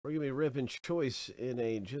We're going to be ripping choice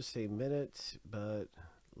in just a minute, but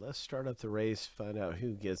let's start up the race, find out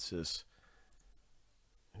who gets this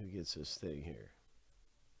thing here.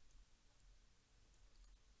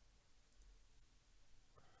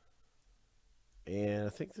 And I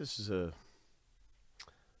think this is a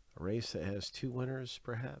race that has 2 winners,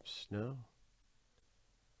 perhaps? No?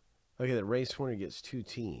 Okay, the race winner gets 2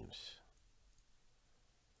 teams.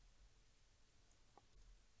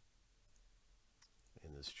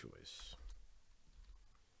 In this choice.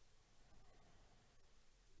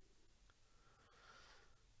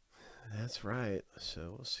 That's right.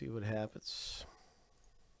 So we'll see what happens.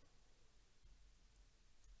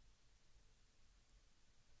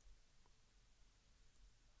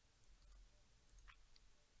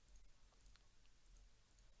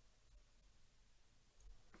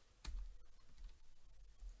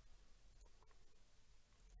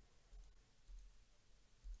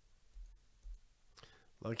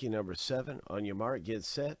 Lucky number 7. On your mark, get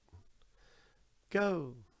set,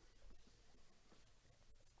 go.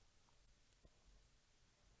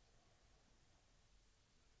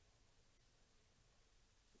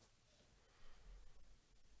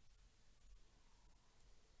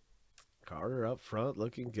 Carter up front,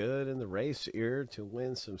 looking good in the race here to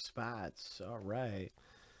win some spots. All right.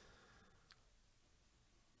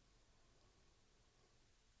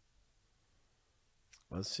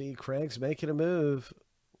 Let's see. Craig's making a move.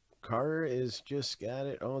 Carter is just got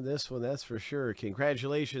it on this one, that's for sure.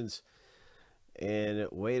 Congratulations. And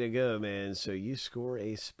way to go, man. So you score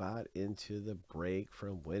a spot into the break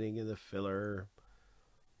from winning in the filler.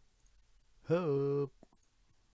 Hope.